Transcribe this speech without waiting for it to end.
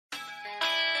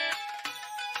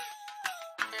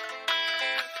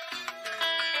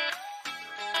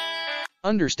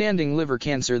Understanding liver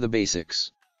cancer. The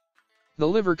basics. The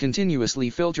liver continuously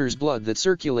filters blood that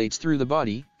circulates through the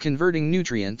body, converting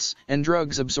nutrients and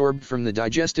drugs absorbed from the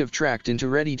digestive tract into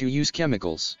ready-to-use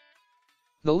chemicals.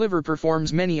 The liver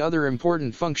performs many other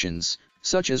important functions,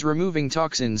 such as removing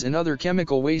toxins and other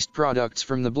chemical waste products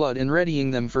from the blood and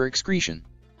readying them for excretion.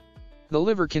 The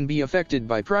liver can be affected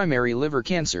by primary liver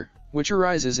cancer, which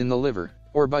arises in the liver,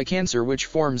 or by cancer which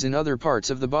forms in other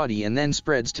parts of the body and then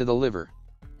spreads to the liver.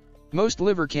 Most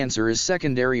liver cancer is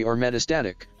secondary or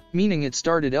metastatic, meaning it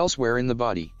started elsewhere in the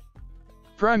body.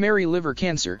 Primary liver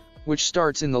cancer, which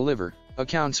starts in the liver,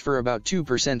 accounts for about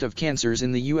 2% of cancers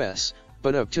in the US,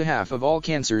 but up to half of all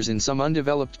cancers in some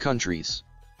undeveloped countries.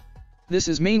 This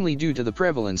is mainly due to the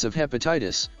prevalence of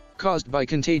hepatitis, caused by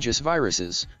contagious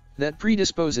viruses, that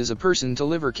predisposes a person to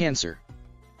liver cancer.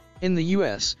 In the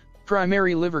US,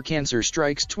 primary liver cancer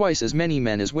strikes twice as many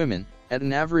men as women, at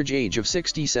an average age of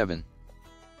 67.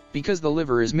 Because the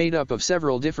liver is made up of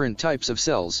several different types of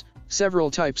cells,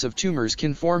 several types of tumors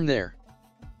can form there.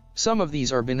 Some of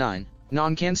these are benign,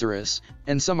 noncancerous,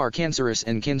 and some are cancerous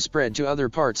and can spread to other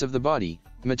parts of the body,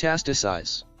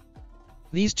 metastasize.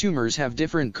 These tumors have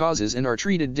different causes and are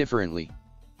treated differently.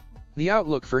 The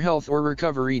outlook for health or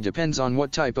recovery depends on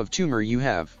what type of tumor you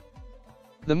have.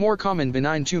 The more common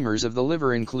benign tumors of the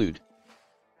liver include.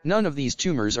 None of these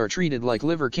tumors are treated like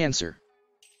liver cancer.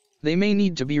 They may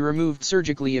need to be removed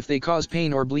surgically if they cause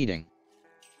pain or bleeding.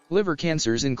 Liver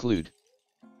cancers include.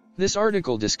 This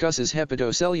article discusses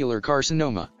hepatocellular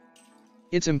carcinoma.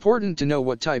 It's important to know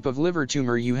what type of liver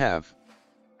tumor you have.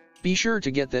 Be sure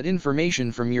to get that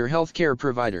information from your healthcare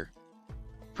provider.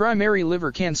 Primary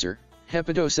liver cancer,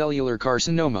 hepatocellular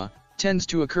carcinoma, tends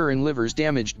to occur in livers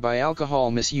damaged by alcohol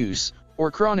misuse,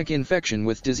 or chronic infection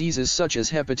with diseases such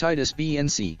as hepatitis B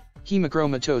and C,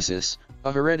 hemochromatosis,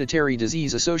 a hereditary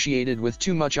disease associated with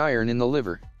too much iron in the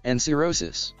liver, and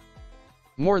cirrhosis.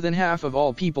 More than half of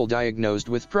all people diagnosed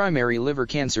with primary liver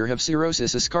cancer have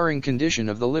cirrhosis, a scarring condition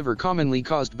of the liver commonly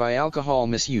caused by alcohol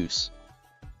misuse.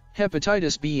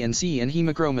 Hepatitis B and C and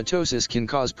hemochromatosis can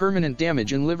cause permanent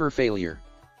damage and liver failure.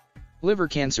 Liver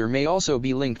cancer may also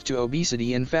be linked to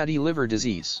obesity and fatty liver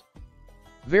disease.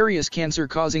 Various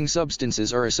cancer-causing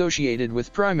substances are associated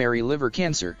with primary liver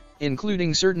cancer,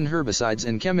 including certain herbicides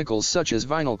and chemicals such as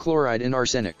vinyl chloride and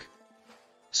arsenic.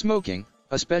 Smoking,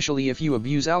 especially if you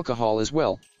abuse alcohol as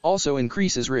well, also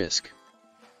increases risk.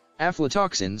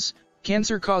 Aflatoxins,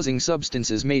 cancer-causing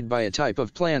substances made by a type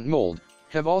of plant mold,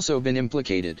 have also been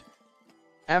implicated.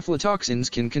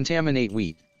 Aflatoxins can contaminate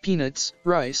wheat, peanuts,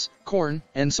 rice, corn,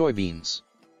 and soybeans.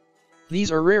 These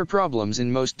are rare problems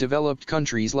in most developed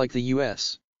countries like the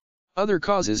US. Other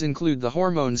causes include the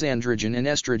hormones androgen and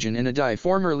estrogen and a dye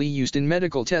formerly used in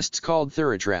medical tests called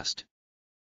thurotrast.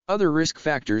 Other risk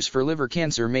factors for liver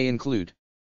cancer may include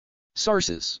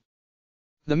sources: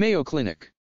 the Mayo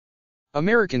Clinic,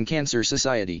 American Cancer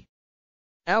Society,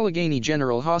 Allegheny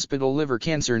General Hospital Liver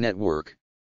Cancer Network.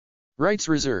 Rights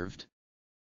reserved.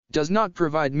 Does not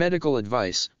provide medical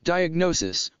advice,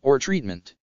 diagnosis, or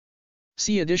treatment.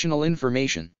 See additional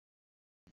information.